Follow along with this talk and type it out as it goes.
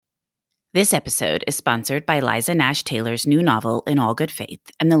This episode is sponsored by Liza Nash Taylor's new novel, In All Good Faith,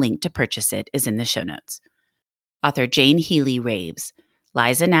 and the link to purchase it is in the show notes. Author Jane Healy raves.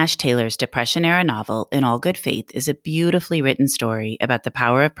 Liza Nash Taylor's Depression-era novel, In All Good Faith, is a beautifully written story about the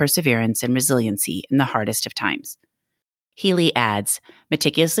power of perseverance and resiliency in the hardest of times. Healy adds,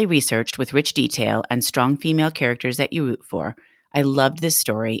 meticulously researched with rich detail and strong female characters that you root for, I loved this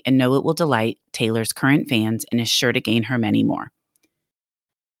story and know it will delight Taylor's current fans and is sure to gain her many more.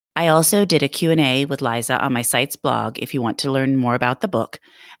 I also did a Q&A with Liza on my site's blog if you want to learn more about the book,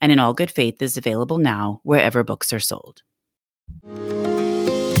 and In All Good Faith is available now wherever books are sold.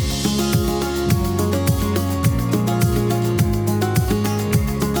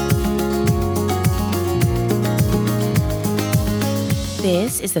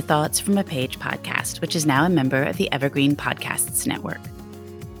 This is the Thoughts from a Page podcast, which is now a member of the Evergreen Podcasts Network.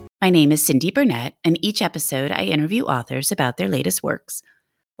 My name is Cindy Burnett, and each episode I interview authors about their latest works,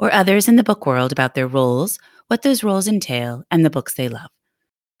 or others in the book world about their roles, what those roles entail, and the books they love.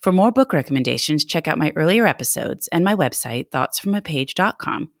 For more book recommendations, check out my earlier episodes and my website,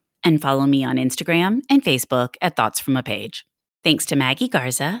 thoughtsfromapage.com, and follow me on Instagram and Facebook at Thoughts From a Page. Thanks to Maggie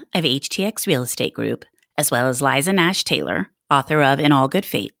Garza of HTX Real Estate Group, as well as Liza Nash Taylor, author of In All Good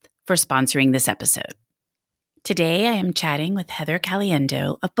Faith, for sponsoring this episode. Today, I am chatting with Heather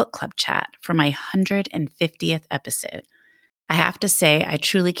Caliendo of Book Club Chat for my 150th episode. I have to say, I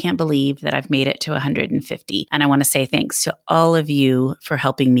truly can't believe that I've made it to 150, and I want to say thanks to all of you for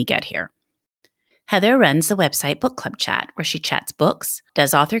helping me get here. Heather runs the website Book Club Chat, where she chats books,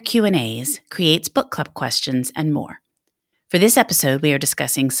 does author Q&As, creates book club questions, and more. For this episode, we are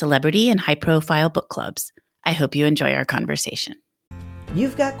discussing celebrity and high-profile book clubs. I hope you enjoy our conversation.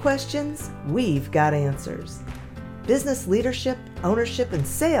 You've got questions, we've got answers. Business leadership, ownership, and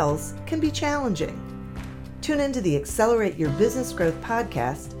sales can be challenging. Tune into the Accelerate Your Business Growth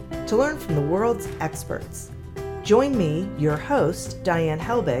podcast to learn from the world's experts. Join me, your host, Diane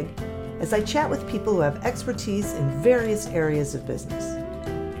Helbig, as I chat with people who have expertise in various areas of business.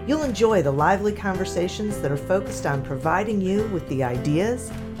 You'll enjoy the lively conversations that are focused on providing you with the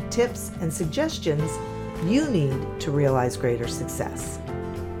ideas, tips, and suggestions you need to realize greater success.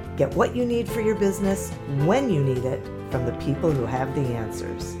 Get what you need for your business when you need it from the people who have the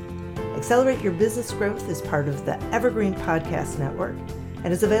answers. Accelerate Your Business Growth is part of the Evergreen Podcast Network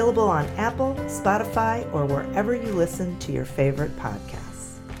and is available on Apple, Spotify, or wherever you listen to your favorite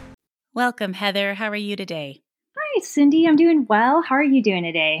podcasts. Welcome, Heather. How are you today? Hi, Cindy. I'm doing well. How are you doing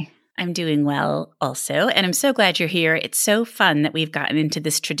today? I'm doing well also, and I'm so glad you're here. It's so fun that we've gotten into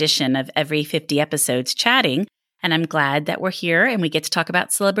this tradition of every 50 episodes chatting, and I'm glad that we're here and we get to talk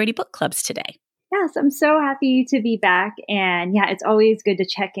about celebrity book clubs today. Yes, I'm so happy to be back. And yeah, it's always good to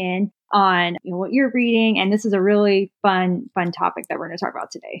check in on what you're reading. And this is a really fun topic that we're going to talk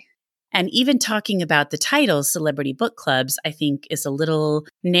about today. And even talking about the title, Celebrity Book Clubs, I think is a little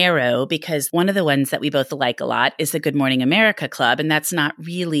narrow because one of the ones that we both like a lot is the Good Morning America Club, and that's not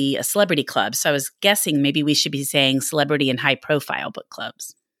really a celebrity club. So I was guessing maybe we should be saying celebrity and high-profile book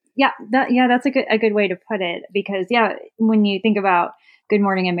clubs. Yeah, that's a good way to put it because, when you think about Good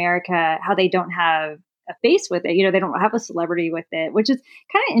Morning America, how they don't have a face with it, they don't have a celebrity with it, which is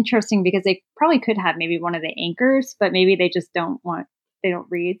kind of interesting because they probably could have maybe one of the anchors, but maybe they just don't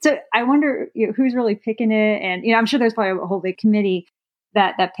read. So I wonder who's really picking it. And, I'm sure there's probably a whole big committee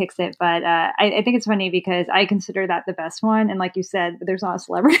that picks it. But I think it's funny because I consider that the best one. And like you said, there's not a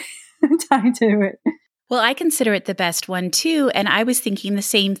celebrity tied to it. Well, I consider it the best one too. And I was thinking the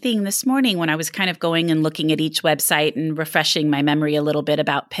same thing this morning when I was kind of going and looking at each website and refreshing my memory a little bit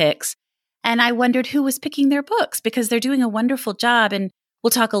about picks. And I wondered who was picking their books because they're doing a wonderful job. And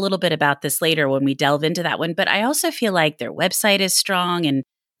we'll talk a little bit about this later when we delve into that one. But I also feel like their website is strong and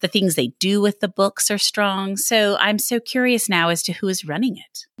the things they do with the books are strong. So I'm so curious now as to who is running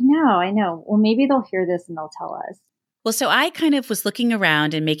it. I know. Well, maybe they'll hear this and they'll tell us. Well, so I kind of was looking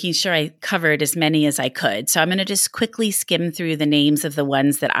around and making sure I covered as many as I could. So I'm going to just quickly skim through the names of the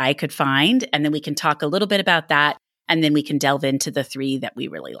ones that I could find, and then we can talk a little bit about that, and then we can delve into the three that we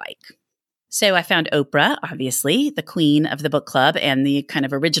really like. So I found Oprah, obviously, the queen of the book club and the kind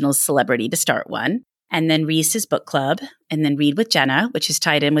of original celebrity to start one, and then Reese's Book Club, and then Read with Jenna, which is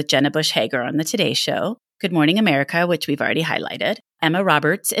tied in with Jenna Bush Hager on the Today Show, Good Morning America, which we've already highlighted, Emma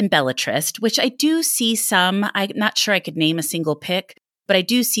Roberts and Bellatrist, which I do see some. I'm not sure I could name a single pick, but I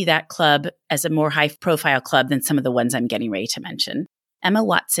do see that club as a more high-profile club than some of the ones I'm getting ready to mention. Emma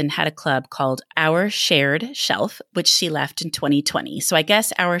Watson had a club called Our Shared Shelf, which she left in 2020. So I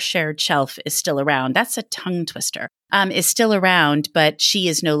guess Our Shared Shelf is still around. That's a tongue twister. Is still around, but she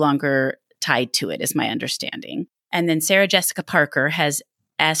is no longer tied to it, is my understanding. And then Sarah Jessica Parker has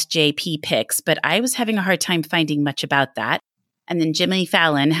SJP Picks, but I was having a hard time finding much about that. And then Jimmy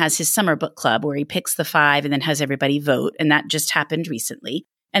Fallon has his summer book club where he picks the 5 and then has everybody vote. And that just happened recently.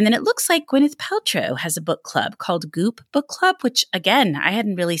 And then it looks like Gwyneth Paltrow has a book club called Goop Book Club, which, again, I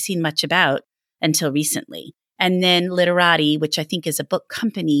hadn't really seen much about until recently. And then Literati, which I think is a book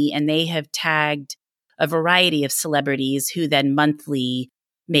company, and they have tagged a variety of celebrities who then monthly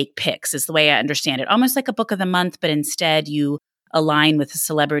make picks, is the way I understand it. Almost like a book of the month, but instead you align with a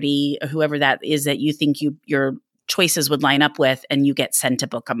celebrity or whoever that is that you think your choices would line up with, and you get sent a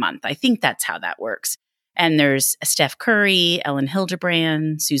book a month. I think that's how that works. And there's Steph Curry, Ellen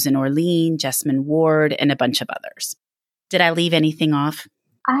Hildebrand, Susan Orlean, Jessamine Ward, and a bunch of others. Did I leave anything off?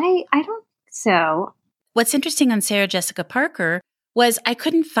 I don't think so. What's interesting on Sarah Jessica Parker was I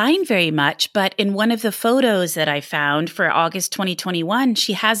couldn't find very much, but in one of the photos that I found for August 2021,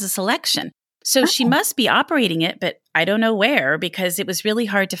 she has a selection. So she must be operating it, but I don't know where because it was really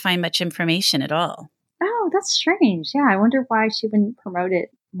hard to find much information at all. Oh, that's strange. Yeah, I wonder why she wouldn't promote it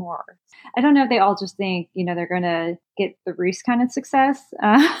more. I don't know if they all just think, they're going to get the Reese kind of success.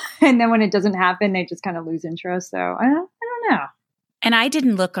 And then when it doesn't happen, they just kind of lose interest. So I don't know. And I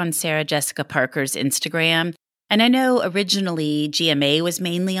didn't look on Sarah Jessica Parker's Instagram. And I know originally GMA was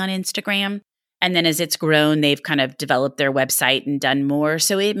mainly on Instagram. And then as it's grown, they've kind of developed their website and done more.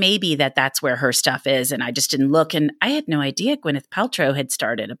 So it may be that that's where her stuff is. And I just didn't look. And I had no idea Gwyneth Paltrow had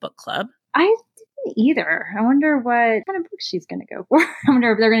started a book club. I didn't either. I wonder what kind of book she's going to go for. I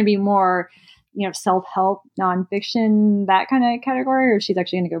wonder if they're going to be more, self-help, nonfiction, that kind of category, or if she's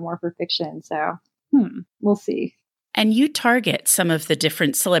actually going to go more for fiction. So, we'll see. And you target some of the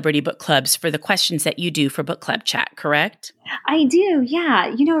different celebrity book clubs for the questions that you do for book club chat, correct? I do,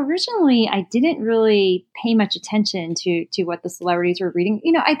 yeah. Originally I didn't really pay much attention to what the celebrities were reading.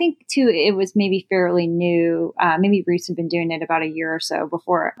 I think too, it was maybe fairly new. Maybe Reese had been doing it about a year or so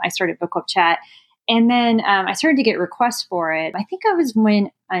before I started book club chat. And then I started to get requests for it. I think I was when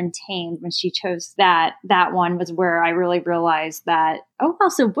Untamed, when she chose that one was where I really realized that, oh, wow,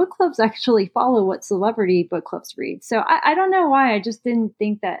 so book clubs actually follow what celebrity book clubs read. So I don't know why. I just didn't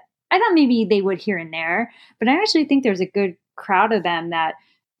think that. I thought maybe they would here and there, but I actually think there's a good crowd of them that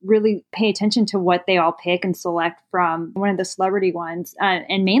really pay attention to what they all pick and select from one of the celebrity ones.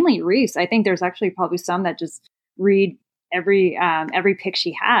 And mainly Reese. I think there's actually probably some that just read every pick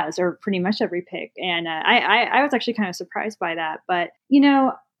she has, or pretty much every pick. And I was actually kind of surprised by that. But,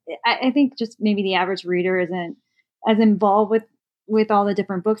 I think just maybe the average reader isn't as involved with all the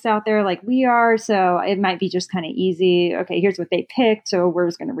different books out there like we are. So it might be just kind of easy. Okay, here's what they picked. So we're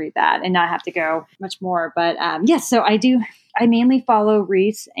just going to read that and not have to go much more. But yes, so I mainly follow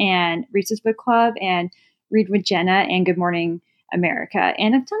Reese and Reese's book club and Read with Jenna and Good Morning America.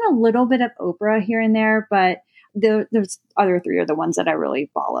 And I've done a little bit of Oprah here and there, but those other 3 are the ones that I really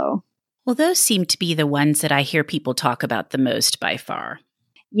follow. Well, those seem to be the ones that I hear people talk about the most by far.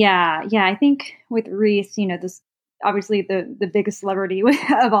 Yeah. I think with Reese, this obviously the biggest celebrity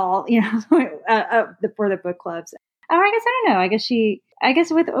of all, for the book clubs. Oh, I guess I don't know. I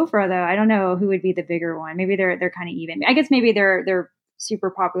guess with Oprah though, I don't know who would be the bigger one. Maybe they're kind of even. I guess maybe they're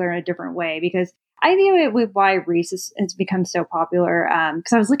super popular in a different way because I view it with why Reese has become so popular.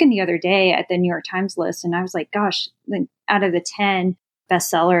 Because I was looking the other day at the New York Times list, and I was like, gosh, out of the 10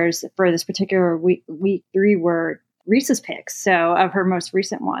 bestsellers for this particular week 3 were Reese's picks, so of her most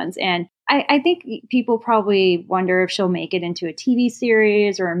recent ones. And I think people probably wonder if she'll make it into a TV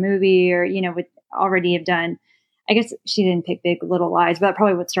series or a movie, or would already have done. I guess she didn't pick Big Little Lies, but that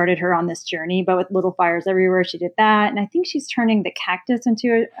probably what started her on this journey. But with Little Fires Everywhere, she did that. And I think she's turning The Cactus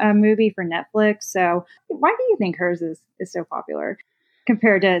into a movie for Netflix. So why do you think hers is so popular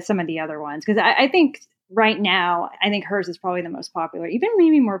compared to some of the other ones? Because I think right now, I think hers is probably the most popular, even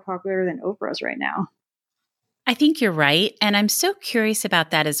maybe more popular than Oprah's right now. I think you're right. And I'm so curious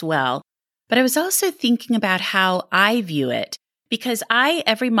about that as well. But I was also thinking about how I view it, because I,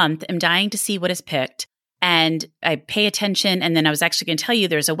 every month, am dying to see what is picked. And I pay attention. And then I was actually going to tell you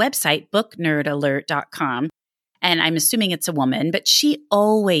there's a website, booknerdalert.com. And I'm assuming it's a woman, but she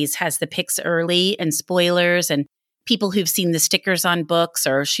always has the picks early and spoilers and people who've seen the stickers on books,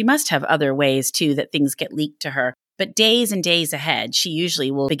 or she must have other ways too that things get leaked to her. But days and days ahead, she usually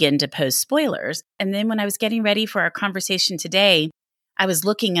will begin to post spoilers. And then when I was getting ready for our conversation today, I was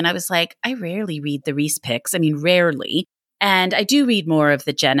looking and I was like, I rarely read the Reese picks. I mean, rarely. And I do read more of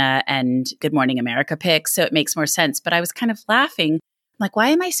the Jenna and Good Morning America picks, so it makes more sense. But I was kind of laughing. I'm like, why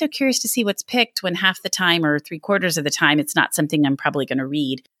am I so curious to see what's picked when half the time or 3/4 of the time it's not something I'm probably going to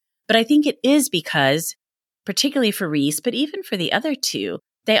read? But I think it is because, particularly for Reese, but even for the other 2,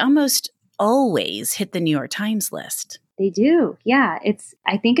 they almost always hit the New York Times list. They do. Yeah.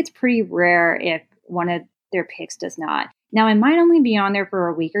 I think it's pretty rare if one of their picks does not. Now, it might only be on there for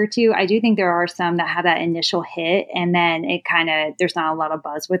a week or two. I do think there are some that have that initial hit and then there's not a lot of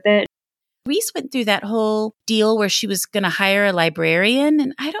buzz with it. Reese went through that whole deal where she was going to hire a librarian,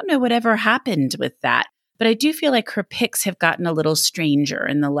 and I don't know whatever happened with that. But I do feel like her picks have gotten a little stranger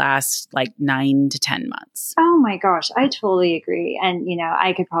in the last 9 to 10 months. Oh my gosh, I totally agree. And,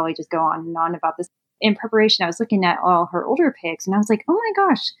 I could probably just go on and on about this. In preparation, I was looking at all her older picks and I was like, oh my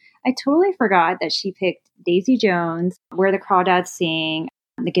gosh, I totally forgot that she picked Daisy Jones, Where the Crawdads Sing,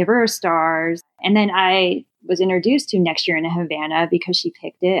 The Giver of Stars. And then I was introduced to Next Year in Havana because she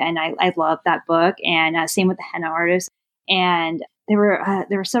picked it. And I loved that book. And same with The Henna Artist. And there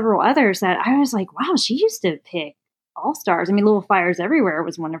were several others that I was like, wow, she used to pick all stars. I mean, Little Fires Everywhere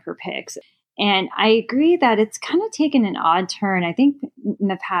was one of her picks. And I agree that it's kind of taken an odd turn. I think in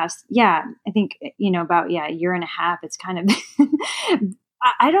the past, about a year and a half, it's kind of,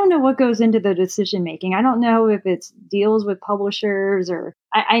 I don't know what goes into the decision making. I don't know if it's deals with publishers or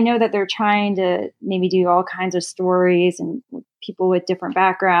I know that they're trying to maybe do all kinds of stories and people with different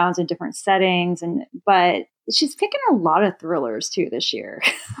backgrounds and different settings. But she's picking a lot of thrillers too this year.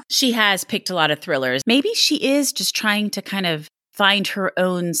 She has picked a lot of thrillers. Maybe she is just trying to kind of find her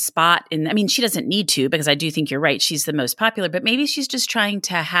own spot she doesn't need to, because I do think you're right. She's the most popular, but maybe she's just trying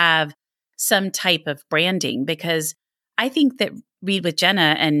to have some type of branding, because I think that Read with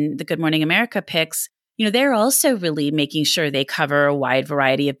Jenna and the Good Morning America picks, they're also really making sure they cover a wide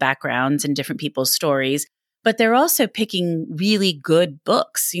variety of backgrounds and different people's stories, but they're also picking really good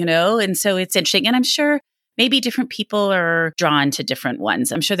books, and so it's interesting. And I'm sure maybe different people are drawn to different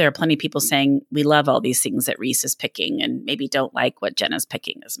ones. I'm sure there are plenty of people saying, we love all these things that Reese is picking and maybe don't like what Jenna's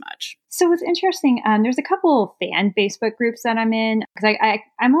picking as much. So it's interesting. There's a couple fan Facebook groups that I'm in because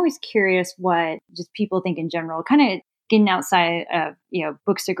I'm always curious what just people think in general, kind of getting outside of,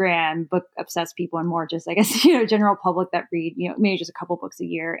 Bookstagram, book obsessed people and more just, I guess, general public that read, maybe just a couple books a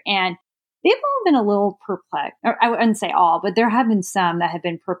year. And they've all been a little perplexed. Or I wouldn't say all, but there have been some that have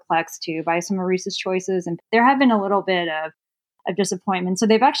been perplexed too by some of Reese's choices. And there have been a little bit of disappointment. So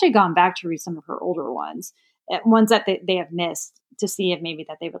they've actually gone back to read some of her older ones that they have missed to see if maybe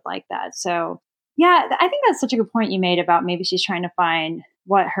that they would like that. So yeah, I think that's such a good point you made about maybe she's trying to find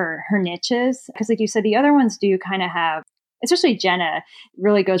what her niche is. Because like you said, the other ones do kind of have, especially Jenna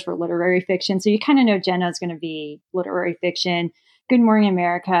really goes for literary fiction. So you kind of know Jenna is going to be literary fiction. Good Morning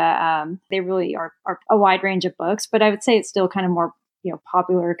America, they really are a wide range of books, but I would say it's still kind of more,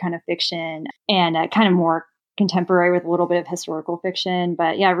 popular kind of fiction and kind of more contemporary with a little bit of historical fiction.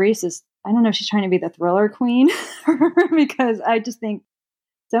 But yeah, Reese is, I don't know if she's trying to be the thriller queen because I just think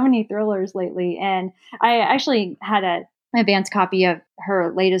so many thrillers lately. And I actually had an advanced copy of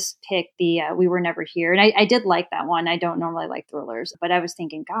her latest pick, the We Were Never Here. And I did like that one. I don't normally like thrillers, but I was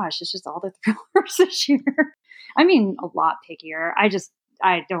thinking, gosh, it's just all the thrillers this year. I mean, a lot pickier. I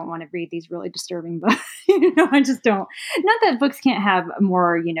don't want to read these really disturbing books. I just don't. Not that books can't have a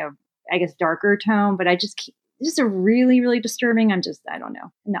more, I guess, darker tone, but just a really, really disturbing. I don't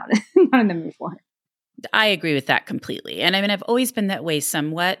know, not in the mood for it. I agree with that completely. And I've always been that way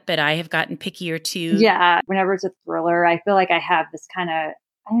somewhat, but I have gotten pickier too. Yeah. Whenever it's a thriller, I feel like I have this kind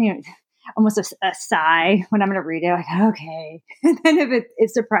of, almost a sigh when I'm going to read it. Like, okay. And then if it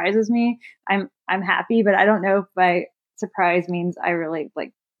surprises me, I'm happy, but I don't know if by surprise means I really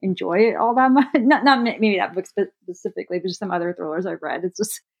enjoy it all that much. Not maybe that book specifically, but just some other thrillers I've read. It's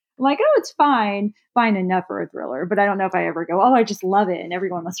just like, oh, it's fine enough for a thriller, but I don't know if I ever go, oh, I just love it and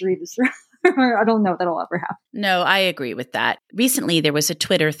everyone must read this thriller. I don't know if that'll ever happen. No, I agree with that. Recently, there was a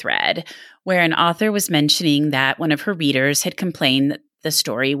Twitter thread where an author was mentioning that one of her readers had complained that the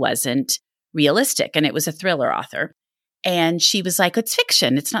story wasn't realistic, and it was a thriller author. And she was like, it's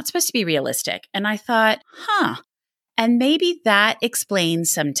fiction. It's not supposed to be realistic. And I thought, and maybe that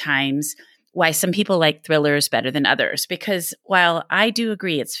explains sometimes why some people like thrillers better than others. Because while I do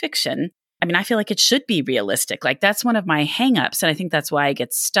agree it's fiction, I feel like it should be realistic. That's one of my hangups. And I think that's why I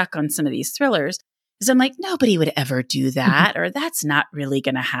get stuck on some of these thrillers, is I'm like, nobody would ever do that, or that's not really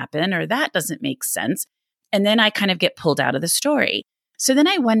going to happen, or that doesn't make sense. And then I kind of get pulled out of the story. So then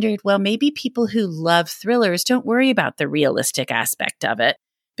I wondered, well, maybe people who love thrillers don't worry about the realistic aspect of it.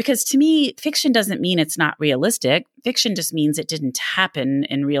 Because to me, fiction doesn't mean it's not realistic. Fiction just means it didn't happen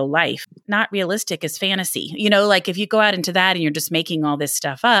in real life. Not realistic is fantasy. If you go out into that and you're just making all this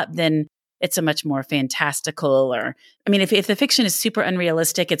stuff up, then it's a much more fantastical if the fiction is super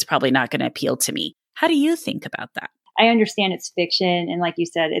unrealistic, it's probably not going to appeal to me. How do you think about that? I understand it's fiction. And like you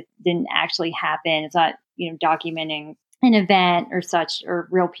said, it didn't actually happen. It's not, documenting an event or such or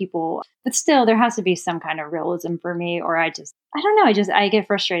real people. But still, there has to be some kind of realism for me, or I don't know. I get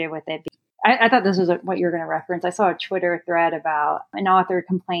frustrated with it. I thought this was what you were going to reference. I saw a Twitter thread about an author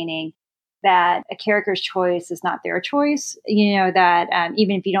complaining that a character's choice is not their choice. That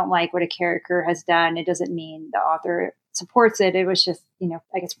even if you don't like what a character has done, it doesn't mean the author supports it. It was just,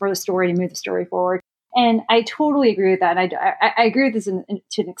 I guess for the story to move the story forward. And I totally agree with that. And I agree with this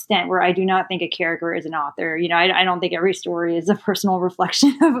to an extent where I do not think a character is an author. I don't think every story is a personal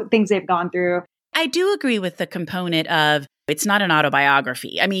reflection of things they've gone through. I do agree with the component of it's not an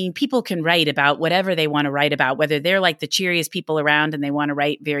autobiography. I mean, people can write about whatever they want to write about, whether they're like the cheeriest people around and they want to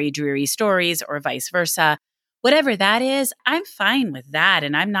write very dreary stories or vice versa. Whatever that is, I'm fine with that.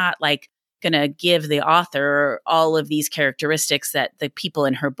 And I'm not like going to give the author all of these characteristics that the people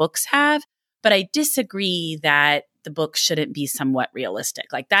in her books have. But I disagree that the book shouldn't be somewhat realistic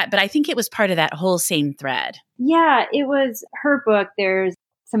like that. But I think it was part of that whole same thread. Yeah, it was her book. There's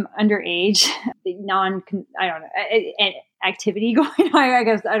some underage, activity going on. I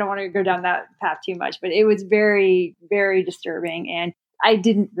guess I don't want to go down that path too much, but it was very, very disturbing. And I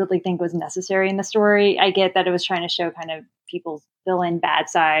didn't really think was necessary in the story. I get that it was trying to show kind of people's villain bad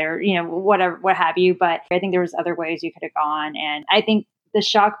side or, whatever, what have you. But I think there was other ways you could have gone. And I think the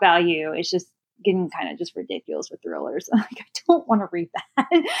shock value is just getting kind of just ridiculous with thrillers. Like, I don't want to read that.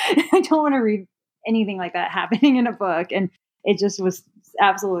 I don't want to read anything like that happening in a book. And it just was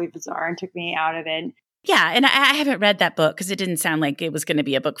absolutely bizarre and took me out of it. Yeah. And I haven't read that book because it didn't sound like it was going to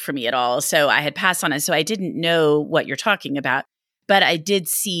be a book for me at all. So I had passed on it. So I didn't know what you're talking about. But I did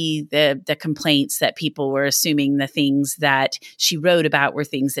see the complaints that people were assuming the things that she wrote about were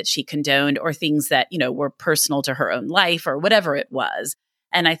things that she condoned or things that, were personal to her own life or whatever it was.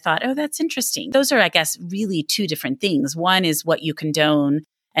 And I thought, oh, that's interesting. Those are, I guess, really two different things. One is what you condone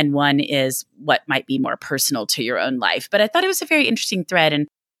and one is what might be more personal to your own life. But I thought it was a very interesting thread. And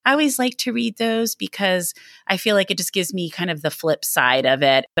I always like to read those because I feel like it just gives me kind of the flip side of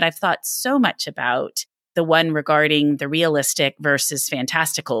it. But I've thought so much about the one regarding the realistic versus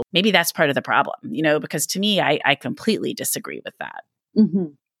fantastical. Maybe that's part of the problem, because to me, I completely disagree with that. Mm-hmm.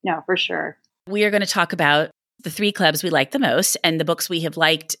 No, for sure. We are going to talk about the 3 clubs we like the most and the books we have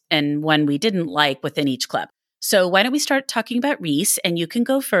liked and one we didn't like within each club. So why don't we start talking about Reese, and you can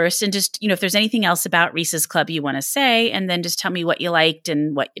go first and just, if there's anything else about Reese's club you want to say, and then just tell me what you liked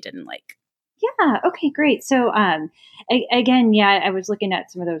and what you didn't like. Yeah. Okay, great. So, I was looking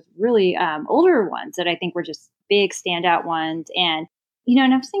at some of those really older ones that I think were just big standout ones. And,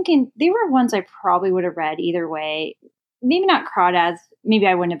 and I was thinking they were ones I probably would have read either way. Maybe not Crawdads. Maybe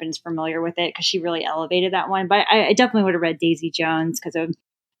I wouldn't have been as familiar with it because she really elevated that one. But I definitely would have read Daisy Jones because I'm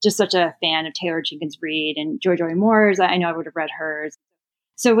just such a fan of Taylor Jenkins Reid and Joy Moore's. I know I would have read hers.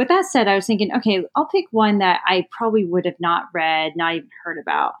 So with that said, I was thinking, okay, I'll pick one that I probably would have not read, not even heard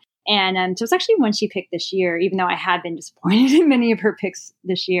about. And so it's actually one she picked this year, even though I had been disappointed in many of her picks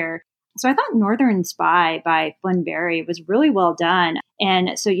this year. So I thought Northern Spy by Flynn Barry was really well done.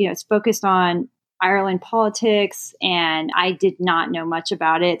 And so, it's focused on Ireland politics, and I did not know much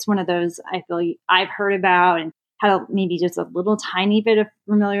about it. It's one of those I feel I've heard about and had maybe just a little tiny bit of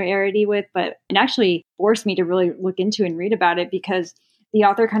familiarity with, but it actually forced me to really look into and read about it because the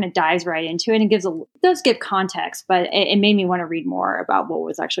author kind of dives right into it and does give context, but it made me want to read more about what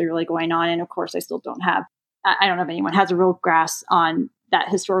was actually really going on. And of course, I don't know if anyone has a real grasp on that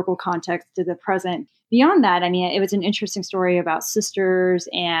historical context to the present. Beyond that, I mean, it was an interesting story about sisters,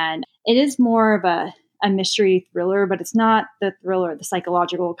 and it is more of a mystery thriller, but it's not the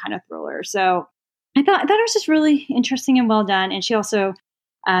psychological kind of thriller. So I thought it was just really interesting and well done. And she also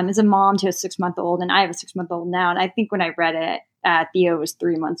is a mom to a 6-month-old, and I have a 6-month-old now. And I think when I read it, Theo was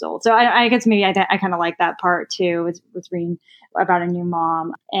 3 months old. So I guess maybe I kind of like that part too, was reading about a new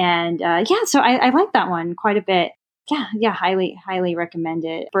mom. And so I like that one quite a bit. Yeah, highly, highly recommend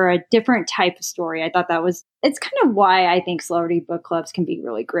it for a different type of story. I thought it's kind of why I think celebrity book clubs can be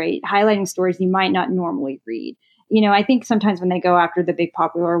really great, highlighting stories you might not normally read. I think sometimes when they go after the big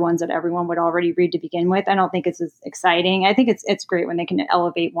popular ones that everyone would already read to begin with, I don't think it's as exciting. I think it's great when they can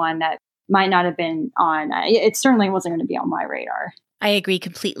elevate one that might not have been on. It certainly wasn't going to be on my radar. I agree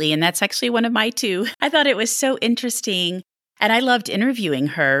completely. And that's actually one of my two. I thought it was so interesting. And I loved interviewing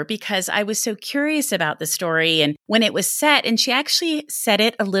her because I was so curious about the story and when it was set. And she actually set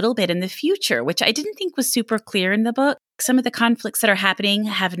it a little bit in the future, which I didn't think was super clear in the book. Some of the conflicts that are happening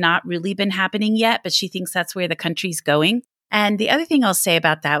have not really been happening yet, but she thinks that's where the country's going. And the other thing I'll say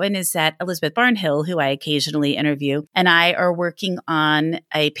about that one is that Elizabeth Barnhill, who I occasionally interview, and I are working on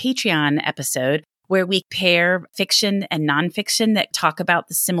a Patreon episode where we pair fiction and nonfiction that talk about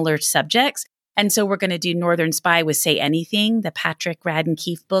the similar subjects. And so we're going to do Northern Spy with Say Anything, the Patrick Radden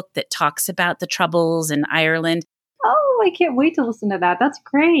Keefe book that talks about the Troubles in Ireland. Oh, I can't wait to listen to that. That's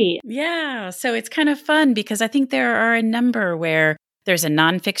great. Yeah. So it's kind of fun because I think there are a number where there's a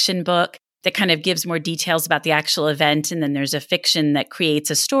nonfiction book that kind of gives more details about the actual event. And then there's a fiction that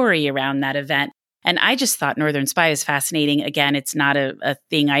creates a story around that event. And I just thought Northern Spy is fascinating. Again, it's not a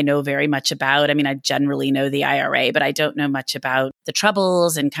thing I know very much about. I mean, I generally know the IRA, but I don't know much about the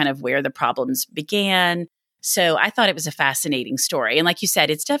Troubles and kind of where the problems began. So I thought it was a fascinating story. And like you said,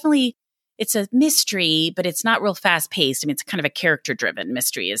 it's a mystery, but it's not real fast paced. I mean, it's kind of a character driven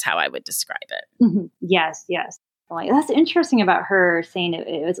mystery is how I would describe it. Mm-hmm. Yes. That's interesting about her saying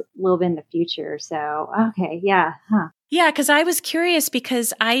it was a little bit in the future. So, okay. Yeah. Huh. Yeah, because I was curious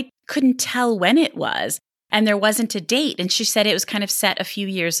because I couldn't tell when it was and there wasn't a date. And she said it was kind of set a few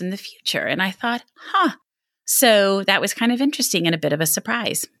years in the future. And I thought, So that was kind of interesting and a bit of a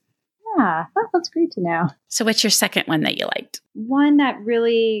surprise. Yeah, that's great to know. So what's your second one that you liked? One that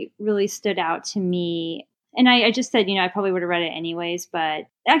really, really stood out to me. And I just said, I probably would have read it anyways, but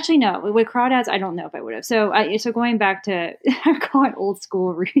actually, no, with Crawdads, I don't know if I would have. So going back to, I call it old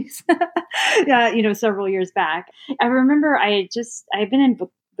school Reese, yeah, several years back. I remember I've been in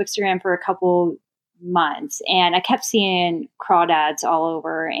Bookstagram for a couple months and I kept seeing Crawdads all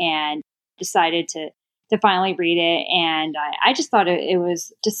over and decided to finally read it. And I just thought it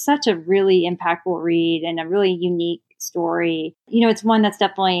was just such a really impactful read and a really unique story. It's one that's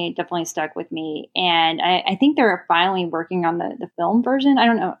definitely stuck with me. And I think they're finally working on the film version. I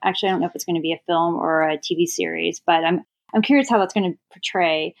don't know. Actually, I don't know if it's going to be a film or a TV series, but I'm curious how that's going to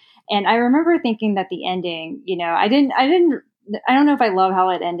portray. And I remember thinking that the ending, I don't know if I love how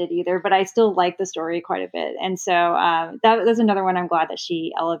it ended either, but I still like the story quite a bit. And so that's another one I'm glad that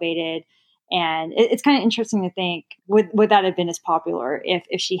she elevated. And it's kind of interesting to think would that have been as popular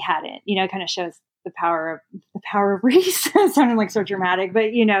if she hadn't? It kind of shows the power of Reese. It sounded like so dramatic,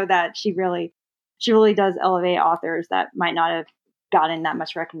 but that she really does elevate authors that might not have gotten that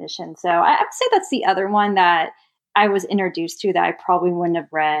much recognition. So I would say that's the other one that I was introduced to that I probably wouldn't have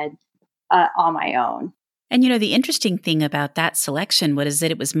read on my own. And the interesting thing about that selection was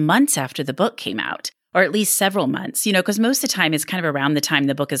that it was months after the book came out, or at least several months. Because most of the time it's kind of around the time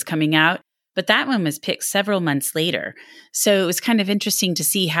the book is coming out. But that one was picked several months later. So it was kind of interesting to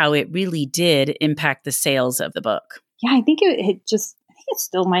see how it really did impact the sales of the book. Yeah, I think it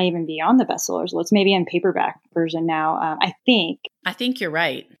still might even be on the bestsellers list, maybe in paperback version now. I think you're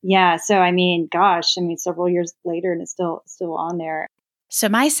right. Yeah. So, several years later and it's still on there. So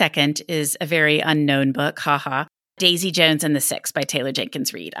my second is a very unknown book, haha. Daisy Jones and the Six by Taylor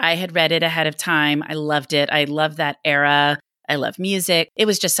Jenkins Reid. I had read it ahead of time. I loved it. I love that era. I love music. It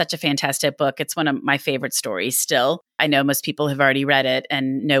was just such a fantastic book. It's one of my favorite stories still. I know most people have already read it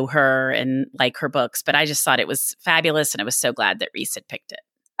and know her and like her books, but I just thought it was fabulous and I was so glad that Reese had picked it.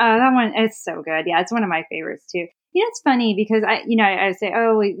 That one, it's so good. Yeah, it's one of my favorites too. It's funny because I say,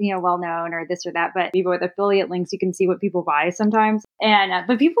 well known or this or that, but people with affiliate links, you can see what people buy sometimes. And,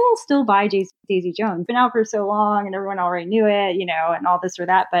 but people still buy Daisy Jones. Been out for so long and everyone already knew it, and all this or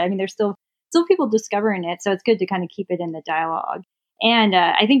that. But there's still people discovering it. So it's good to kind of keep it in the dialogue. And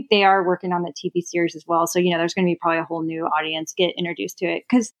I think they are working on the TV series as well. So, there's going to be probably a whole new audience get introduced to it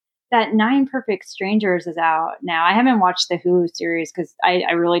because that 9 Perfect Strangers is out now. I haven't watched the Hulu series because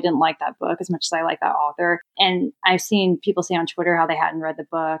I really didn't like that book as much as I like that author. And I've seen people say on Twitter how they hadn't read the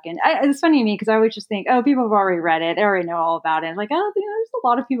book. And it's funny to me because I always just think, people have already read it. They already know all about it. Like, there's a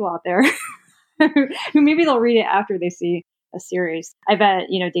lot of people out there who maybe they'll read it after they see a series. I bet,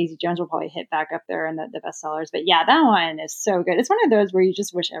 Daisy Jones will probably hit back up there in the bestsellers. But yeah, that one is so good. It's one of those where you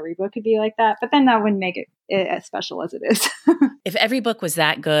just wish every book could be like that. But then that wouldn't make it as special as it is. If every book was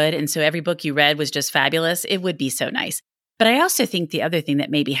that good, and so every book you read was just fabulous, it would be so nice. But I also think the other thing that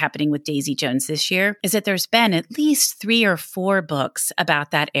may be happening with Daisy Jones this year is that there's been at least 3 or 4 books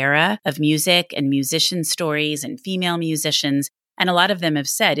about that era of music and musician stories and female musicians. And a lot of them have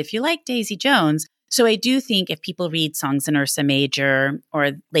said, if you like Daisy Jones, so I do think if people read Songs in Ursa Major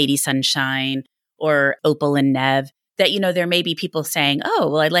or Lady Sunshine or Opal and Nev, that, there may be people saying, oh,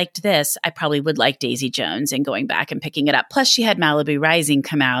 well, I liked this. I probably would like Daisy Jones and going back and picking it up. Plus, she had Malibu Rising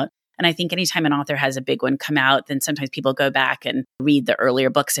come out. And I think anytime an author has a big one come out, then sometimes people go back and read the earlier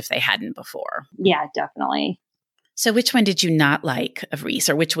books if they hadn't before. Yeah, definitely. So which one did you not like of Reese,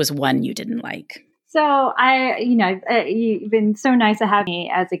 or which was one you didn't like? So you've been so nice to have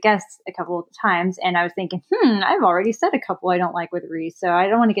me as a guest a couple of times. And I was thinking, I've already said a couple I don't like with Reese, so I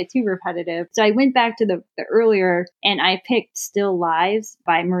don't want to get too repetitive. So I went back to the earlier and I picked Still Lives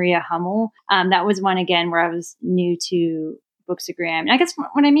by Maria Hummel. That was one again where I was new to Bookstagram. And I guess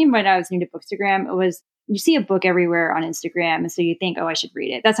what I mean by I was new to Bookstagram, it was you see a book everywhere on Instagram. And so you think, oh, I should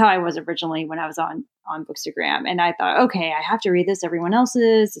read it. That's how I was originally when I was on Bookstagram. And I thought, okay, I have to read this. Everyone else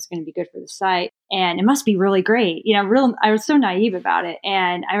is. It's going to be good for the site. And it must be really great. I was so naive about it.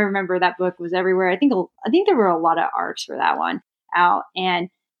 And I remember that book was everywhere. I think there were a lot of arcs for that one out. And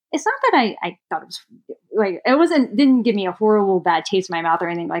it's not that I thought it was like, didn't give me a horrible bad taste in my mouth or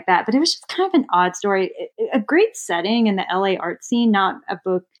anything like that, but it was just kind of an odd story. A great setting in the LA art scene, not a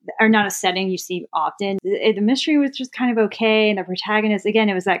book or not a setting you see often. The mystery was just kind of okay. And the protagonist, again,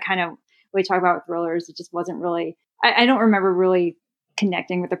 it was that kind of, we talk about with thrillers. It just wasn't really, I don't remember really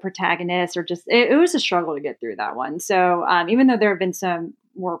connecting with the protagonist or just, it was a struggle to get through that one. So even though there have been some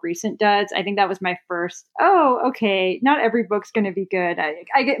more recent duds, I think that was my first, oh, okay, not every book's going to be good.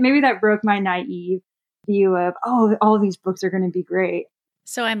 I get, maybe that broke my naive view of, oh, all of these books are going to be great.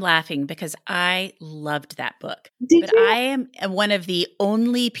 So I'm laughing because I loved that book. Did but you? I am one of the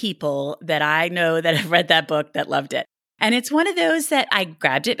only people that I know that have read that book that loved it. And it's one of those that I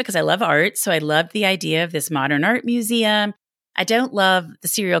grabbed it because I love art. So I loved the idea of this modern art museum. I don't love the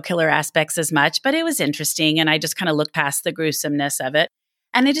serial killer aspects as much, but it was interesting. And I just kind of looked past the gruesomeness of it.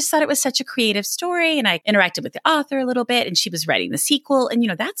 And I just thought it was such a creative story. And I interacted with the author a little bit, and she was writing the sequel. And,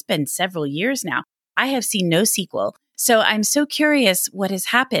 that's been several years now. I have seen no sequel. So I'm so curious what has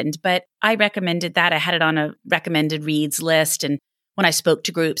happened. But I recommended that. I had it on a recommended reads list. And when I spoke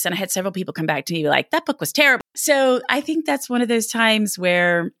to groups, and I had several people come back to me like, that book was terrible. So I think that's one of those times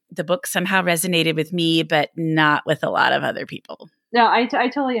where the book somehow resonated with me, but not with a lot of other people. No, I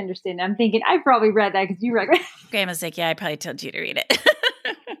totally understand. I'm thinking, I probably read that because you read it. Grandma's like, yeah, I probably told you to read it.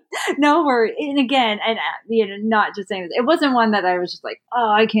 No worries. And again, and not just saying this, it wasn't one that I was just like, oh,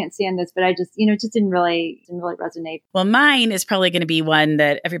 I can't stand this, but I just, just didn't really resonate. Well, mine is probably going to be one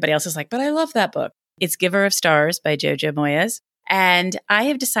that everybody else is like, but I love that book. It's Giver of Stars by Jojo Moyes. And I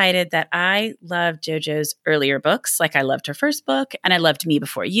have decided that I love Jojo's earlier books. Like I loved her first book, and I loved Me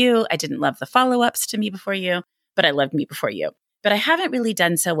Before You. I didn't love the follow-ups to Me Before You, but I loved Me Before You. But I haven't really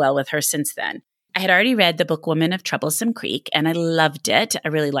done so well with her since then. I had already read The Bookwoman of Troublesome Creek, and I loved it. I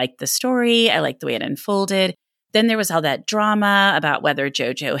really liked the story. I liked the way it unfolded. Then there was all that drama about whether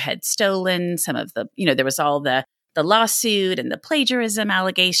Jojo had stolen some of the, there was all the lawsuit and the plagiarism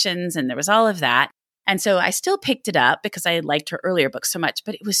allegations, and there was all of that. And so I still picked it up because I had liked her earlier book so much,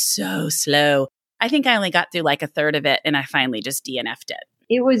 but it was so slow. I think I only got through like a third of it, and I finally just DNF'd it.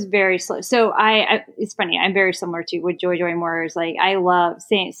 It was very slow. So it's funny. I'm very similar to with Joy Moyes. Like I love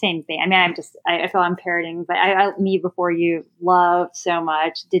same thing. I mean, I feel I'm parroting, but I Me Before You love so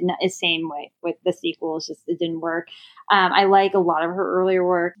much. Didn't the same way with the sequels. Just it didn't work. I like a lot of her earlier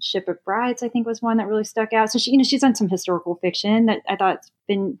work. Ship of Brides, I think, was one that really stuck out. So she's done some historical fiction that I thought's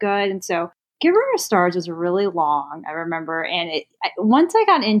been good. And so Giver of Stars was really long, I remember. And once I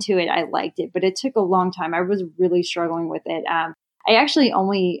got into it, I liked it, but it took a long time. I was really struggling with it. I actually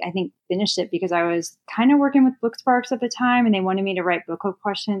only, I think, finished it because I was kind of working with BookSparks at the time, and they wanted me to write book club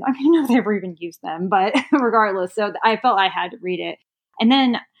questions. I don't know if they ever even used them, but regardless. So I felt I had to read it. And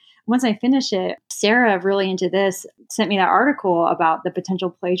then once I finished it, Sarah, really into this, sent me that article about the potential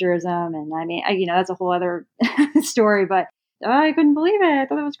plagiarism. And I mean, that's a whole other story, but I couldn't believe it. I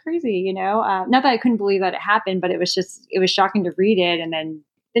thought it was crazy, Not that I couldn't believe that it happened, but it was shocking to read it and then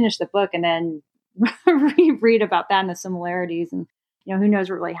finish the book and then read about that and the similarities and who knows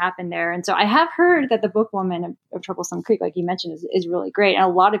what really happened there. And so I have heard that the Bookwoman of Troublesome Creek, like you mentioned, is really great. And a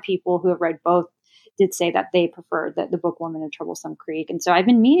lot of people who have read both did say that they preferred the Bookwoman of Troublesome Creek. And so I've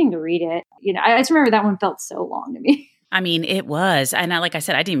been meaning to read it. I just remember that one felt so long to me. I mean, it was. And like I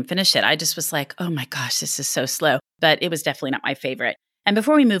said, I didn't even finish it. I just was like, oh my gosh, this is so slow. But it was definitely not my favorite. And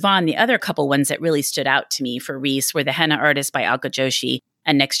before we move on, the other couple ones that really stood out to me for Reese were The Henna Artist by Alka Joshi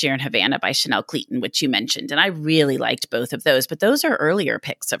and Next Year in Havana by Chanel Cleaton, which you mentioned. And I really liked both of those, but those are earlier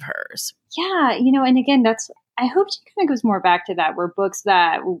picks of hers. Yeah, and again, I hope she kind of goes more back to that, where books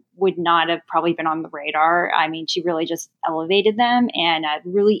that would not have probably been on the radar. I mean, she really just elevated them, and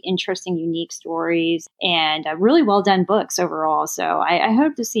really interesting, unique stories, and really well done books overall. So I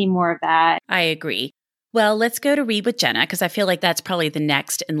hope to see more of that. I agree. Well, let's go to Read with Jenna, because I feel like that's probably the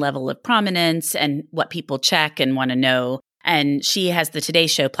next in level of prominence and what people check and want to know. And she has the Today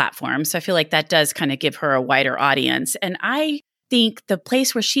Show platform. So I feel like that does kind of give her a wider audience. And I think the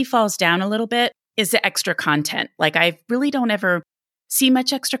place where she falls down a little bit is the extra content. Like I really don't ever see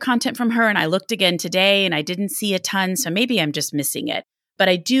much extra content from her. And I looked again today and I didn't see a ton. So maybe I'm just missing it. but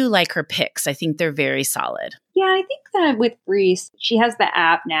I do like her picks. I think they're very solid. Yeah, I think that with Reese, she has the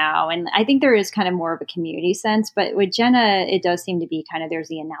app now, and I think there is kind of more of a community sense. But with Jenna, it does seem to be kind of there's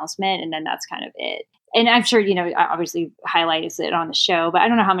the announcement, and then that's kind of it. And I'm sure, obviously highlights it on the show, but I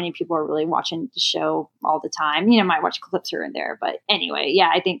don't know how many people are really watching the show all the time. Might watch clips here and there. But anyway, yeah,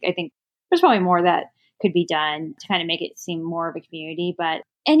 I think there's probably more that could be done to kind of make it seem more of a community. But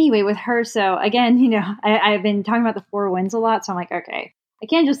anyway, with her, so again, I've been talking about the 4 wins a lot. So I'm like, okay, I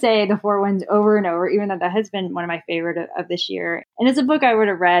can't just say the 4 wins over and over, even though that has been one of my favorite of this year. And it's a book I would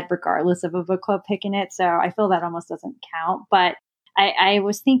have read regardless of a book club picking it. So I feel that almost doesn't count. But I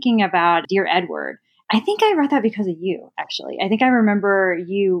was thinking about Dear Edward. I think I read that because of you, actually. I think I remember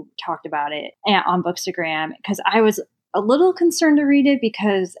you talked about it on Bookstagram because I was a little concerned to read it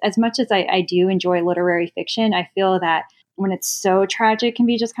because as much as I do enjoy literary fiction, I feel that when it's so tragic, it can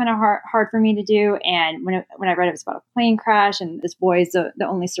be just kind of hard for me to do. And when I read it was about a plane crash and this boy is the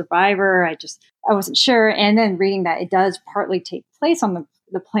only survivor, I wasn't sure. And then reading that it does partly take place on the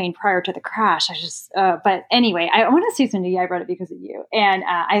plane prior to the crash. But anyway, I want to say something. I read it because of you. And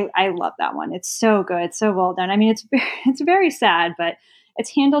I love that one. It's so good. So well done. I mean, it's very sad, but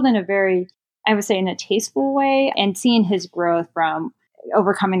it's handled in a very, I would say, in a tasteful way, and seeing his growth from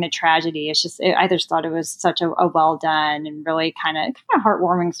overcoming the tragedy. I just thought it was such a well done and really kind of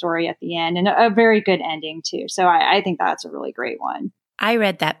heartwarming story at the end, and a very good ending too. So I think that's a really great one. I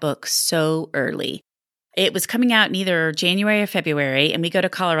read that book so early. It was coming out in either January or February, and we go to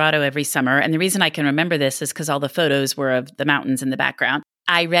Colorado every summer. And the reason I can remember this is because all the photos were of the mountains in the background.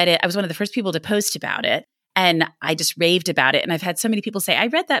 I read it. I was one of the first people to post about it. And I just raved about it. And I've had so many people say, I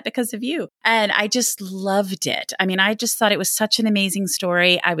read that because of you. And I just loved it. I mean, I just thought it was such an amazing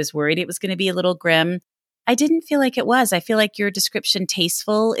story. I was worried it was going to be a little grim. I didn't feel like it was. I feel like your description,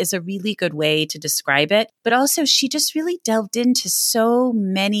 tasteful, is a really good way to describe it. But also, she just really delved into so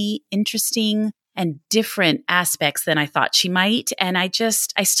many interesting and different aspects than I thought she might. And I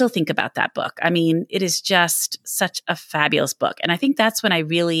still think about that book. I mean, it is just such a fabulous book. And I think that's when I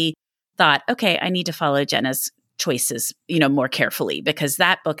really thought, okay, I need to follow Jenna's choices, more carefully, because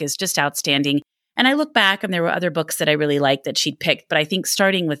that book is just outstanding. And I look back and there were other books that I really liked that she'd picked. But I think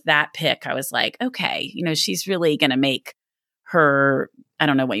starting with that pick, I was like, okay, she's really going to make her, I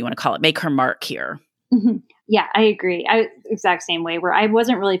don't know what you want to call it, make her mark here. Mm-hmm. Yeah, I agree. Exact same way where I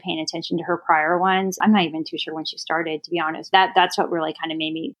wasn't really paying attention to her prior ones. I'm not even too sure when she started, to be honest. That's what really kind of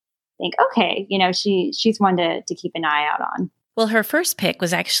made me think, okay, she's one to keep an eye out on. Well, her first pick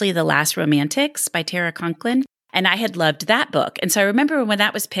was actually The Last Romantics by Tara Conklin, and I had loved that book. And so I remember when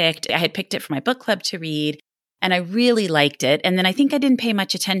that was picked, I had picked it for my book club to read, and I really liked it. And then I think I didn't pay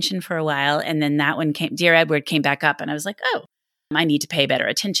much attention for a while, and then that one Dear Edward came back up, and I was like, oh, I need to pay better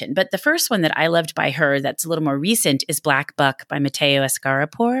attention. But the first one that I loved by her that's a little more recent is Black Buck by Mateo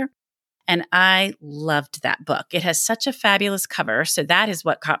Escarapour. And I loved that book. It has such a fabulous cover. So that is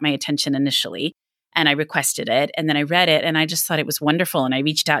what caught my attention initially. And I requested it. And then I read it and I just thought it was wonderful. And I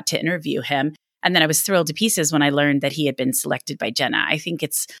reached out to interview him. And then I was thrilled to pieces when I learned that he had been selected by Jenna. I think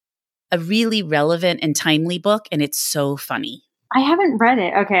it's a really relevant and timely book. And it's so funny. I haven't read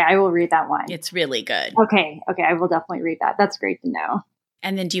it. Okay, I will read that one. It's really good. Okay, I will definitely read that. That's great to know.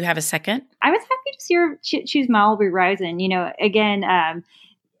 And then do you have a second? I was happy to see her choose Malibu Rising. Again,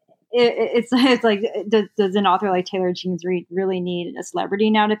 it's like, does an author like Taylor Jenkins Reid really need a celebrity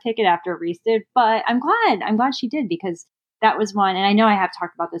now to pick it after Reese did? But I'm glad she did, because that was one, and I know I have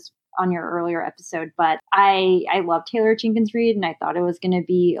talked about this on your earlier episode, but I love Taylor Jenkins Reid, and I thought it was going to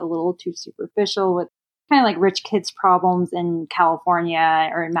be a little too superficial with kind of like rich kids' problems in California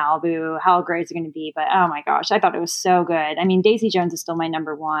or in Malibu. How great is it going to be? But oh my gosh, I thought it was so good. I mean, Daisy Jones is still my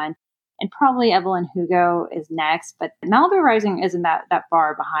number one, and probably Evelyn Hugo is next, but Malibu Rising isn't that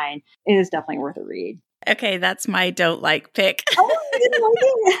far behind. It is definitely worth a read. Okay, that's my don't like pick. Oh, I didn't like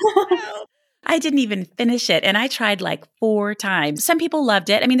it. I didn't even finish it, and I tried like 4 times. Some people loved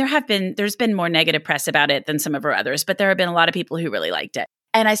it. I mean, there's been more negative press about it than some of her others, but there have been a lot of people who really liked it.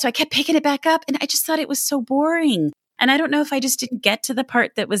 And so I kept picking it back up, and I just thought it was so boring. And I don't know if I just didn't get to the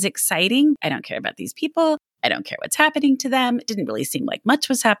part that was exciting. I don't care about these people. I don't care what's happening to them. It didn't really seem like much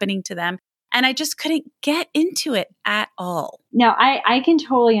was happening to them. And I just couldn't get into it at all. No, I can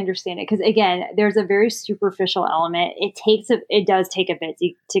totally understand it. Because again, there's a very superficial element. It does take a bit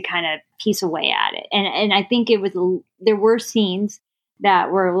to kind of piece away at it. And I think there were scenes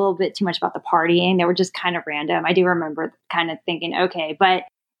that were a little bit too much about the partying. They were just kind of random. I do remember kind of thinking, okay, but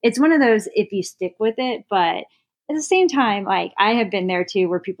it's one of those if you stick with it. But at the same time, like I have been there too,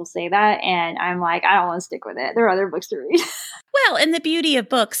 where people say that, and I'm like, I don't want to stick with it. There are other books to read. Well, and the beauty of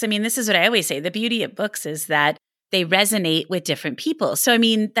books, I mean, this is what I always say. The beauty of books is that they resonate with different people. So, I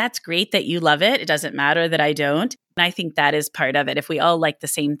mean, that's great that you love it. It doesn't matter that I don't. And I think that is part of it. If we all like the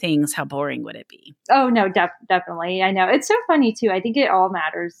same things, how boring would it be? Oh, no, definitely. I know. It's so funny, too. I think it all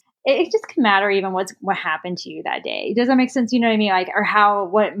matters. It just can matter even what happened to you that day. Does that make sense? You know what I mean? Like, or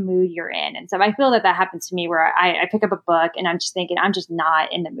what mood you're in. And so I feel that happens to me where I pick up a book and I'm just thinking, I'm just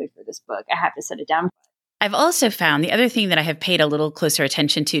not in the mood for this book. I have to set it down. I've also found the other thing that I have paid a little closer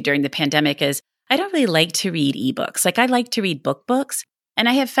attention to during the pandemic is I don't really like to read ebooks. Like I like to read books. And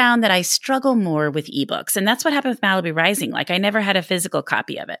I have found that I struggle more with ebooks. And that's what happened with Malibu Rising. Like I never had a physical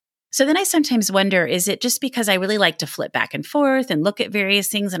copy of it. So then I sometimes wonder, is it just because I really like to flip back and forth and look at various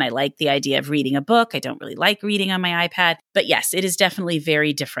things and I like the idea of reading a book? I don't really like reading on my iPad. But yes, it is definitely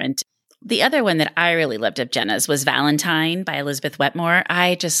very different. The other one that I really loved of Jenna's was Valentine by Elizabeth Wetmore.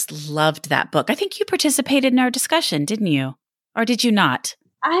 I just loved that book. I think you participated in our discussion, didn't you? Or did you not?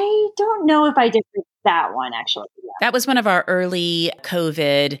 I don't know if I did that one, actually. Yeah. That was one of our early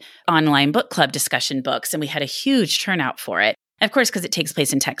COVID online book club discussion books, and we had a huge turnout for it. And of course, because it takes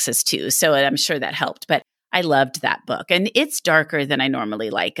place in Texas too, so I'm sure that helped. But I loved that book. And it's darker than I normally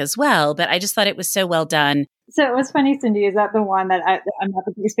like as well, but I just thought it was so well done. So it was funny, Cindy, is that the one that I'm not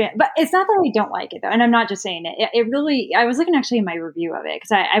the biggest fan? But it's not that I don't like it, though. And I'm not just saying it. It really, I was looking actually in my review of it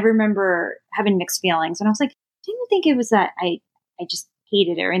because I remember having mixed feelings. And I was like, I didn't think it was that I just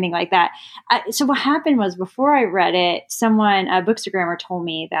hated it or anything like that. So what happened was before I read it, someone, a bookstagrammer told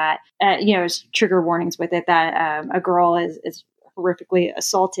me that, there's trigger warnings with it, that a girl is horrifically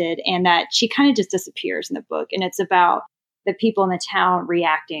assaulted and that she kind of just disappears in the book. And it's about the people in the town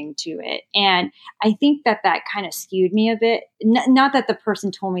reacting to it. And I think that kind of skewed me a bit. Not that the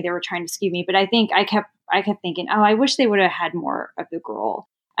person told me they were trying to skew me, but I think I kept thinking, oh, I wish they would have had more of the girl.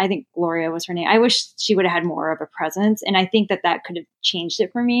 I think Gloria was her name. I wish she would have had more of a presence. And I think that could have changed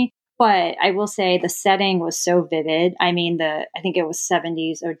it for me. But I will say the setting was so vivid. I mean, I think it was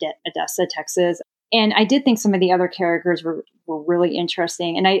 70s Odessa, Texas. And I did think some of the other characters were really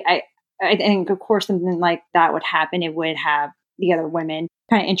interesting. And I think, of course, something like that would happen. It would have the other women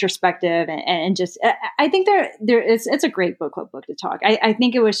kind of introspective and just, I think it's a great book club book to talk. I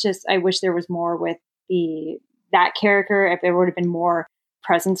think it was just, I wish there was more with that character. If there would have been more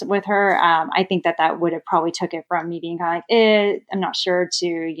presence with her, I think that would have probably took it from me being kind of like, I'm not sure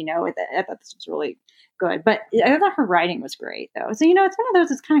to, I thought this was really good. But I thought her writing was great, though. So, it's one of those,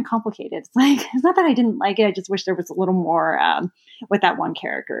 it's kind of complicated. It's like, it's not that I didn't like it. I just wish there was a little more with that one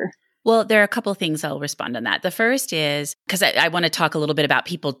character. Well, there are a couple of things I'll respond on that. The first is, because I want to talk a little bit about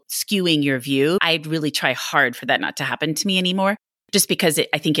people skewing your view. I'd really try hard for that not to happen to me anymore, just because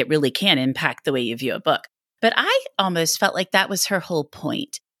I think it really can impact the way you view a book. But I almost felt like that was her whole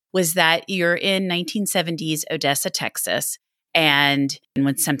point, was that you're in 1970s Odessa, Texas, and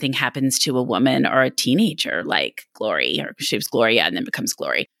when something happens to a woman or a teenager like Glory, or she was Gloria and then becomes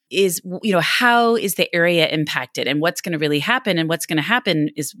Glory, is, how is the area impacted and what's going to really happen? And what's going to happen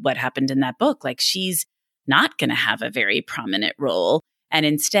is what happened in that book. Like she's not going to have a very prominent role. And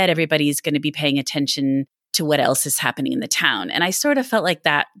instead, everybody's going to be paying attention to what else is happening in the town. And I sort of felt like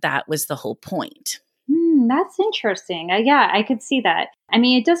that was the whole point. That's interesting. Yeah, I could see that. I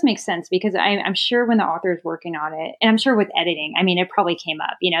mean, it does make sense because I'm sure when the author is working on it, and I'm sure with editing, I mean, it probably came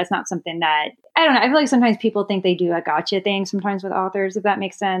up. It's not something that, I don't know. I feel like sometimes people think they do a gotcha thing sometimes with authors, if that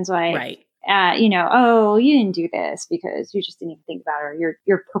makes sense. Like, right. Oh, you didn't do this because you just didn't even think about it, or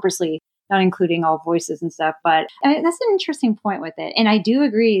you're purposely not including all voices and stuff. But that's an interesting point with it. And I do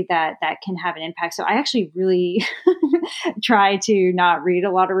agree that can have an impact. So I actually really try to not read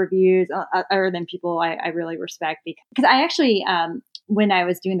a lot of reviews other than people I really respect, because I actually, when I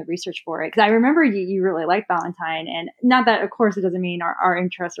was doing the research for it, because I remember you really liked Valentine, and not that, of course, it doesn't mean our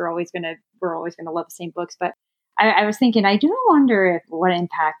interests are we're always going to love the same books. But I was thinking, I do wonder what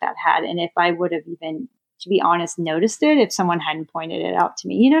impact that had, and if I would have even, to be honest, noticed it if someone hadn't pointed it out to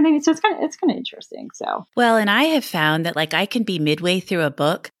me. You know what I mean? So it's kind of interesting. So, well, and I have found that like I can be midway through a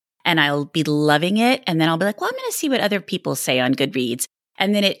book and I'll be loving it. And then I'll be like, well, I'm going to see what other people say on Goodreads.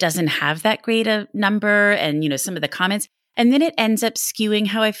 And then it doesn't have that great a number and, some of the comments. And then it ends up skewing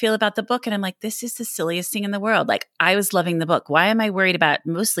how I feel about the book. And I'm like, this is the silliest thing in the world. Like, I was loving the book. Why am I worried about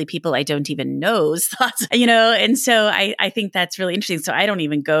mostly people I don't even know's thoughts? And so I think that's really interesting. So I don't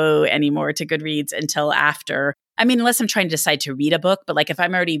even go anymore to Goodreads until after. I mean, unless I'm trying to decide to read a book. But like, if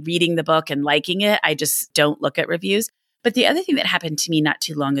I'm already reading the book and liking it, I just don't look at reviews. But the other thing that happened to me not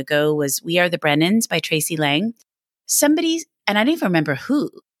too long ago was We Are the Brennans by Tracy Lang. Somebody, and I don't even remember who,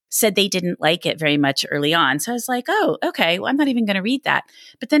 said they didn't like it very much early on. So I was like, oh, okay, well, I'm not even going to read that.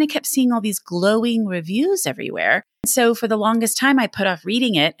 But then I kept seeing all these glowing reviews everywhere. So for the longest time, I put off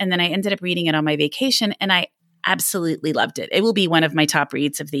reading it. And then I ended up reading it on my vacation. And I absolutely loved it. It will be one of my top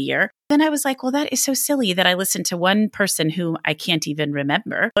reads of the year. Then I was like, well, that is so silly that I listened to one person who I can't even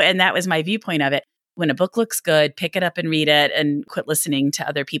remember. And that was my viewpoint of it. When a book looks good, pick it up and read it and quit listening to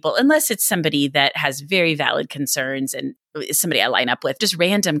other people, unless it's somebody that has very valid concerns and is somebody I line up with. Just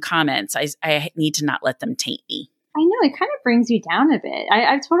random comments. I need to not let them taint me. I know, it kind of brings you down a bit.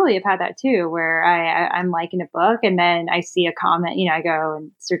 I totally have had that too, where I'm liking a book and then I see a comment, I go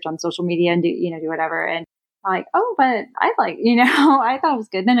and search on social media and do whatever. And I'm like, oh, but I I thought it was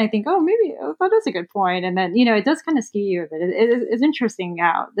good. Then I think, oh, maybe that is a good point. And then, it does kind of skew you a bit. It's interesting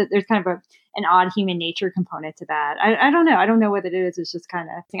how that there's kind of an odd human nature component to that. I don't know. I don't know what it is. It's just kind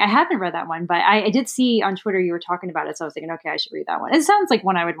of, I haven't read that one, but I did see on Twitter you were talking about it. So I was thinking, okay, I should read that one. It sounds like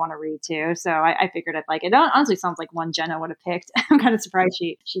one I would want to read too. So I figured I'd like it. It honestly sounds like one Jenna would have picked. I'm kind of surprised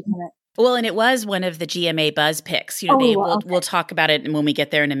she didn't. Well, and it was one of the GMA Buzz picks. We'll talk about it when we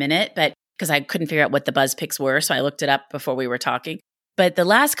get there in a minute, but because I couldn't figure out what the Buzz picks were. So I looked it up before we were talking. But the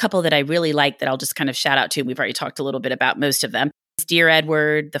last couple that I really liked that I'll just kind of shout out to, we've already talked a little bit about most of them. Dear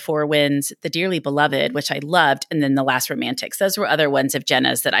Edward, The Four Winds, The Dearly Beloved, which I loved, and then The Last Romantics. Those were other ones of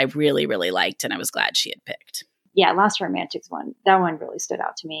Jenna's that I really, really liked, and I was glad she had picked. Yeah, Last Romantics one. That one really stood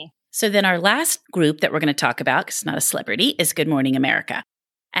out to me. So then our last group that we're going to talk about, because it's not a celebrity, is Good Morning America.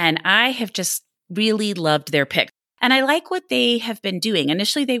 And I have just really loved their pick. And I like what they have been doing.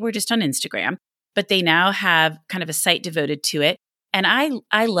 Initially, they were just on Instagram, but they now have kind of a site devoted to it. And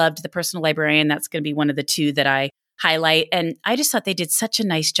I loved The Personal Librarian. That's going to be one of the two that I highlight. And I just thought they did such a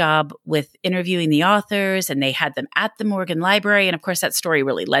nice job with interviewing the authors, and they had them at the Morgan Library. And of course, that story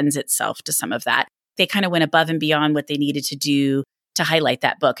really lends itself to some of that. They kind of went above and beyond what they needed to do to highlight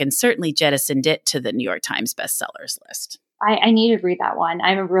that book, and certainly jettisoned it to the New York Times bestsellers list. I need to read that one.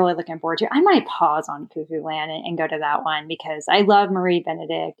 I'm really looking forward to it. I might pause on Cuckoo Land and go to that one because I love Marie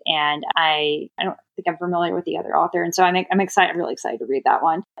Benedict, and I don't think I'm familiar with the other author. And so I'm excited. I'm really excited to read that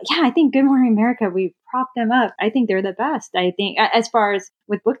one. Yeah, I think Good Morning America, we prop them up. I think they're the best. I think as far as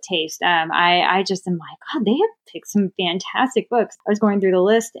with book taste, I just am like, God, they have picked some fantastic books. I was going through the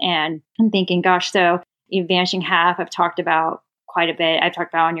list and I'm thinking, gosh, so Vanishing Half, I've talked about quite a bit. I've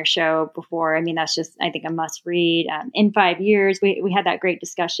talked about on your show before. I mean, that's just, I think, a must read. In 5 years, we had that great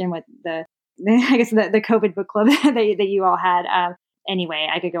discussion with the COVID book club that you all had. Anyway,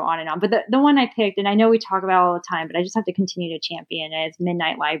 I could go on and on, but the one I picked, and I know we talk about all the time, but I just have to continue to champion it. It's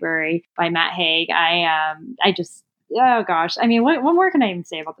Midnight Library by Matt Haig. Oh gosh. I mean, what more can I even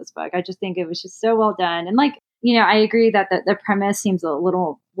say about this book? I just think it was just so well done. And I agree that the premise seems a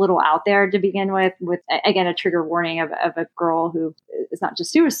little out there to begin with again, a trigger warning of a girl who is not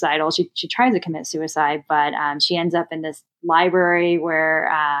just suicidal. She tries to commit suicide, but she ends up in this library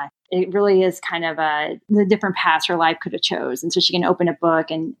where it really is kind of the different paths her life could have chose. And so she can open a book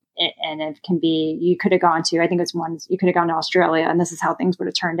and it can be, you could have gone to, I think it's you could have gone to Australia and this is how things would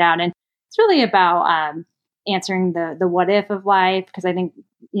have turned out. And it's really about answering the what if of life. Because I think,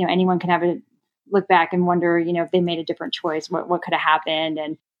 anyone can have look back and wonder, if they made a different choice, what could have happened,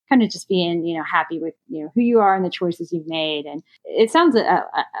 and kind of just being, happy with, who you are and the choices you've made. And it sounds, it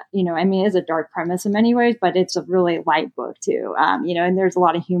is a dark premise in many ways, but it's a really light book too. And there's a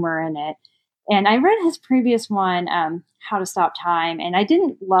lot of humor in it. And I read his previous one, How to Stop Time, and I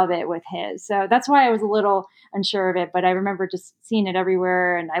didn't love it with his. So that's why I was a little unsure of it, but I remember just seeing it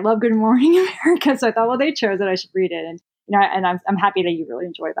everywhere, and I love Good Morning America. So I thought, well, they chose it, I should read it. And I'm happy that you really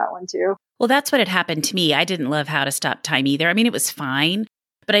enjoyed that one too. Well, that's what had happened to me. I didn't love How to Stop Time either. I mean, it was fine,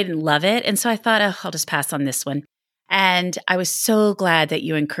 but I didn't love it. And so I thought, I'll just pass on this one. And I was so glad that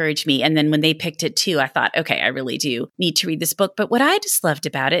you encouraged me. And then when they picked it too, I thought, okay, I really do need to read this book. But what I just loved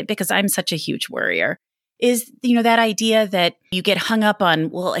about it, because I'm such a huge worrier, is, that idea that you get hung up on,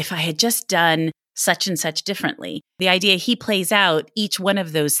 well, if I had just done such and such differently. The idea he plays out each one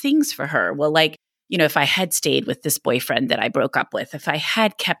of those things for her. Well, if I had stayed with this boyfriend that I broke up with, if I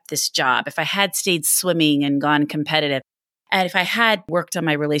had kept this job, if I had stayed swimming and gone competitive, and if I had worked on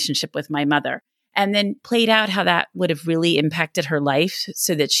my relationship with my mother, and then played out how that would have really impacted her life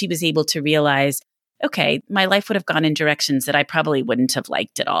so that she was able to realize, okay, my life would have gone in directions that I probably wouldn't have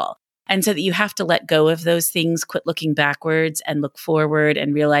liked at all. And so that you have to let go of those things, quit looking backwards and look forward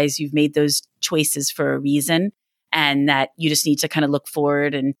and realize you've made those choices for a reason, and that you just need to kind of look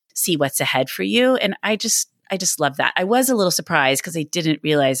forward and see what's ahead for you. And I just love that. I was a little surprised because I didn't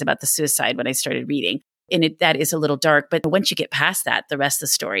realize about the suicide when I started reading. And that is a little dark, but once you get past that, the rest of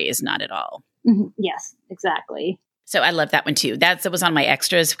the story is not at all. Mm-hmm. Yes, exactly. So I love that one too. That was on my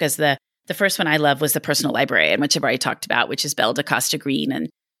extras because the first one I love was The Personal Librarian, which I've already talked about, which is Belle DaCosta Green. And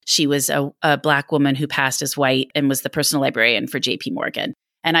she was a Black woman who passed as white and was the personal librarian for JP Morgan.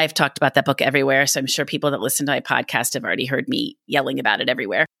 And I've talked about that book everywhere. So I'm sure people that listen to my podcast have already heard me yelling about it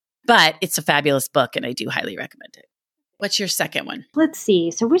everywhere. But it's a fabulous book and I do highly recommend it. What's your second one? Let's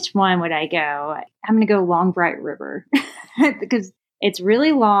see. So which one would I go? I'm going to go Long Bright River because it's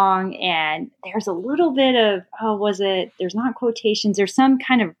really long and there's a little bit of, there's not quotations. There's some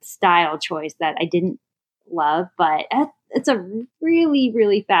kind of style choice that I didn't love, but it's a really,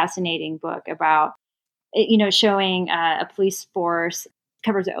 really fascinating book about, showing a police force,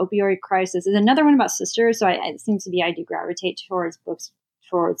 covers the opioid crisis. There's another one about sisters. So it seems to be, I do gravitate towards books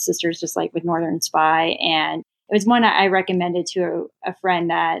towards sisters, just like with Northern Spy. And it was one I recommended to a friend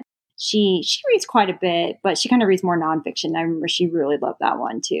that she reads quite a bit, but she kind of reads more nonfiction. I remember she really loved that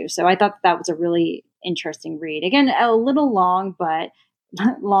one too. So I thought that was a really interesting read. Again, a little long, but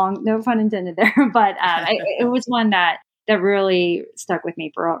long, no pun intended there. But it was one that really stuck with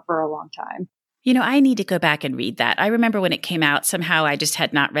me for a long time. I need to go back and read that. I remember when it came out, somehow I just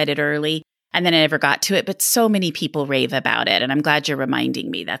had not read it early and then I never got to it, but so many people rave about it. And I'm glad you're reminding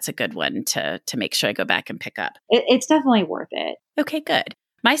me. That's a good one to make sure I go back and pick up. It's definitely worth it. Okay, good.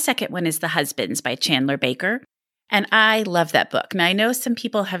 My second one is The Husbands by Chandler Baker. And I love that book. Now, I know some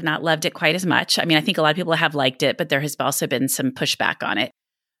people have not loved it quite as much. I mean, I think a lot of people have liked it, but there has also been some pushback on it.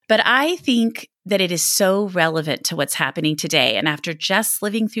 But I think that it is so relevant to what's happening today. And after just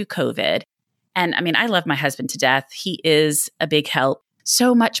living through COVID, and I mean, I love my husband to death. He is a big help.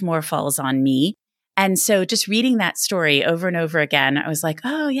 So much more falls on me. And so just reading that story over and over again, I was like,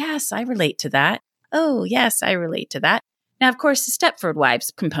 oh, yes, I relate to that. Oh, yes, I relate to that. Now, of course, the Stepford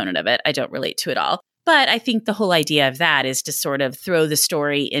Wives component of it, I don't relate to at all. But I think the whole idea of that is to sort of throw the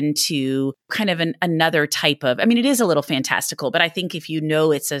story into kind of another type of, I mean, it is a little fantastical, but I think if you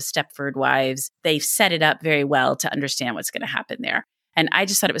know it's a Stepford Wives, they've set it up very well to understand what's going to happen there. And I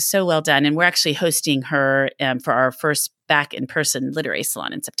just thought it was so well done. And we're actually hosting her for our first back in-person literary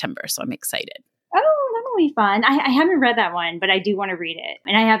salon in September. So I'm excited. Oh, that'll be fun. I haven't read that one, but I do want to read it.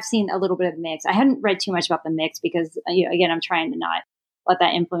 And I have seen a little bit of the mix. I hadn't read too much about the mix because, again, I'm trying to not let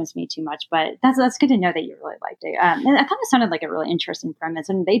that influence me too much. But that's good to know that you really liked it. And it kind of sounded like a really interesting premise.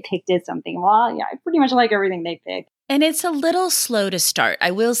 And they picked it something. Well, yeah, I pretty much like everything they picked. And it's a little slow to start.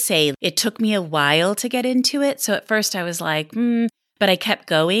 I will say it took me a while to get into it. So at first I was like, but I kept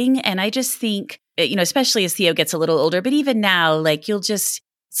going. And I just think, especially as Theo gets a little older, but even now, like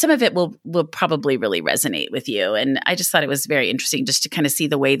some of it will probably really resonate with you. And I just thought it was very interesting just to kind of see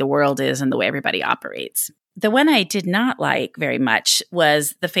the way the world is and the way everybody operates. The one I did not like very much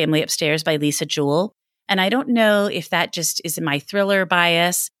was The Family Upstairs by Lisa Jewell. And I don't know if that just is my thriller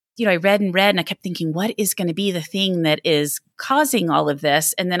bias. I read and I kept thinking, what is going to be the thing that is causing all of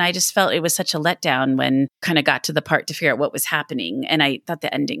this? And then I just felt it was such a letdown when kind of got to the part to figure out what was happening. And I thought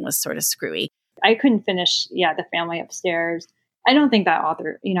the ending was sort of screwy. I couldn't finish, The Family Upstairs. I don't think that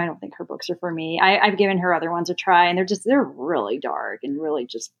author, I don't think her books are for me. I've given her other ones a try and they're really dark and really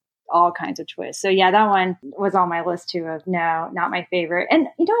just all kinds of twists. So that one was on my list too of no, not my favorite. And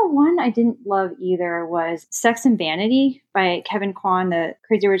one I didn't love either was Sex and Vanity by Kevin Kwan, the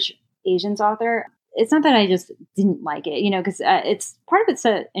Crazy Rich Asians author. It's not that I just didn't like it, because it's part of it's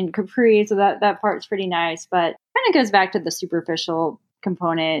set in Capri. So that part's pretty nice, but kind of goes back to the superficial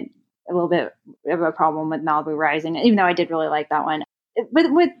component. A little bit of a problem with Malibu Rising, even though I did really like that one.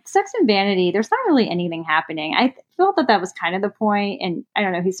 But with Sex and Vanity, there's not really anything happening. I felt that was kind of the point. And I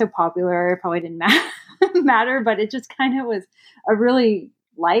don't know, he's so popular, it probably didn't matter, but it just kind of was a really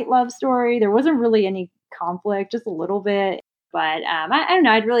light love story. There wasn't really any conflict, just a little bit. But I don't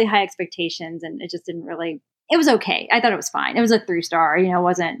know, I had really high expectations and it just didn't really, it was okay. I thought it was fine. It was a 3-star, it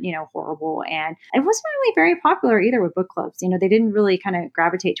wasn't, horrible. And it wasn't really very popular either with book clubs. They didn't really kind of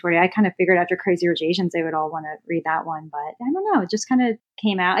gravitate toward it. I kind of figured after Crazy Rich Asians, they would all want to read that one. But I don't know. It just kind of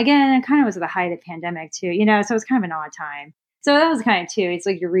came out. Again, it kind of was at the height of the pandemic too, so it was kind of an odd time. So that was kind of too. It's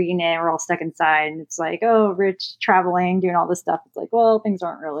like you're reading it, we're all stuck inside and it's like, oh, rich traveling, doing all this stuff. It's like, well, things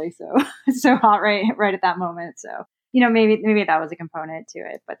aren't really so hot right at that moment. So maybe that was a component to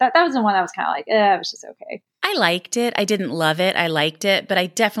it. But that was the one that was kind of like, it was just okay. I liked it. I didn't love it. I liked it, but I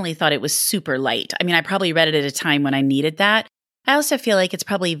definitely thought it was super light. I mean, I probably read it at a time when I needed that. I also feel like it's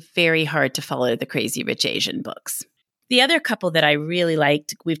probably very hard to follow the Crazy Rich Asian books. The other couple that I really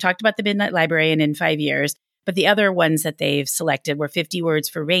liked, we've talked about The Midnight Librarian in 5 years, but the other ones that they've selected were 50 Words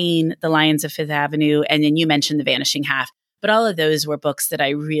for Rain, The Lions of Fifth Avenue, and then you mentioned The Vanishing Half. But all of those were books that I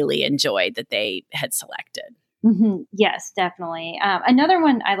really enjoyed that they had selected. Mm-hmm. Yes, definitely. Another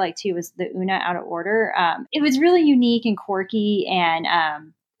one I liked too was the Una Out of Order. It was really unique and quirky, and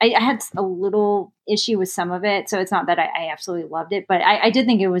I had a little issue with some of it. So it's not that I absolutely loved it, but I did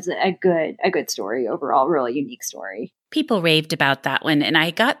think it was a good story overall, really unique story. People raved about that one, and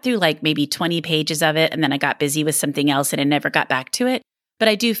I got through like maybe 20 pages of it, and then I got busy with something else and I never got back to it. But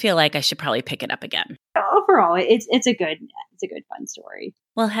I do feel like I should probably pick it up again. Overall, it's a good fun story.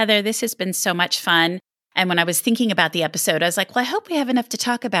 Well, Heather, this has been so much fun. And when I was thinking about the episode, I was like, well, I hope we have enough to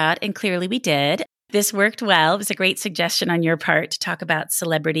talk about. And clearly we did. This worked well. It was a great suggestion on your part to talk about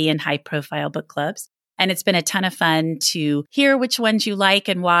celebrity and high-profile book clubs. And it's been a ton of fun to hear which ones you like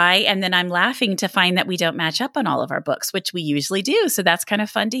and why. And then I'm laughing to find that we don't match up on all of our books, which we usually do. So that's kind of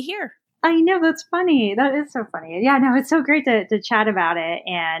fun to hear. I know, that's funny. That is so funny. Yeah, no, it's so great to chat about it.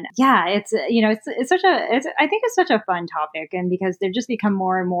 And yeah, it's I think it's such a fun topic, and because they've just become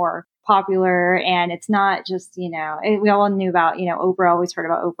more and more popular, and it's not just, we all knew about, Oprah, always heard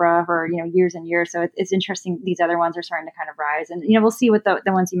about Oprah for, years and years. So it's interesting. These other ones are starting to kind of rise, and, we'll see what the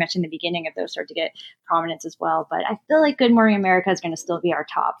ones you mentioned in the beginning, if those start to get prominence as well. But I feel like Good Morning America is going to still be our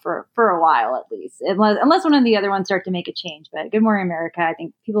top for a while, at least, unless one of the other ones start to make a change. But Good Morning America, I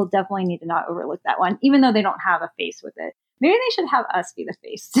think people definitely need to not overlook that one, even though they don't have a face with it. Maybe they should have us be the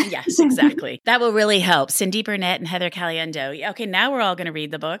face. Yes, exactly. That will really help. Cindy Burnett and Heather Caliendo. Okay, now we're all going to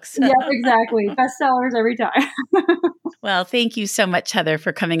read the books. Yeah, exactly. Bestsellers every time. Well, thank you so much, Heather,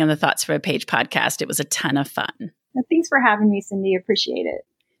 for coming on the Thoughts from a Page podcast. It was a ton of fun. Thanks for having me, Cindy. Appreciate it.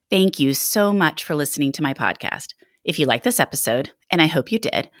 Thank you so much for listening to my podcast. If you like this episode, and I hope you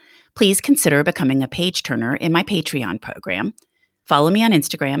did, please consider becoming a page turner in my Patreon program. Follow me on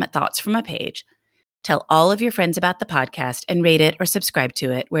Instagram at Thoughts from a Page. Tell all of your friends about the podcast and rate it or subscribe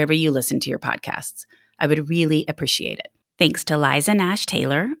to it wherever you listen to your podcasts. I would really appreciate it. Thanks to Liza Nash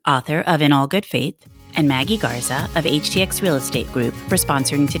Taylor, author of In All Good Faith, and Maggie Garza of HTX Real Estate Group for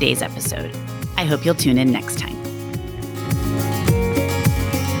sponsoring today's episode. I hope you'll tune in next time.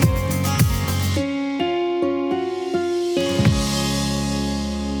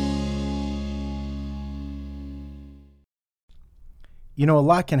 You know, a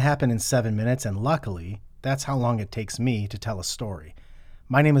lot can happen in 7 minutes, and luckily, that's how long it takes me to tell a story.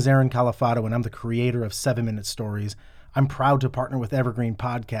 My name is Aaron Califato, and I'm the creator of 7-Minute Stories. I'm proud to partner with Evergreen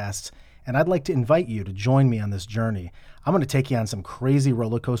Podcasts, and I'd like to invite you to join me on this journey. I'm going to take you on some crazy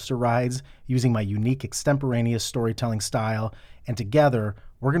roller coaster rides using my unique extemporaneous storytelling style, and together,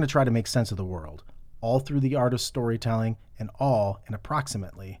 we're going to try to make sense of the world, all through the art of storytelling, and all in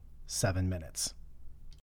approximately 7 minutes.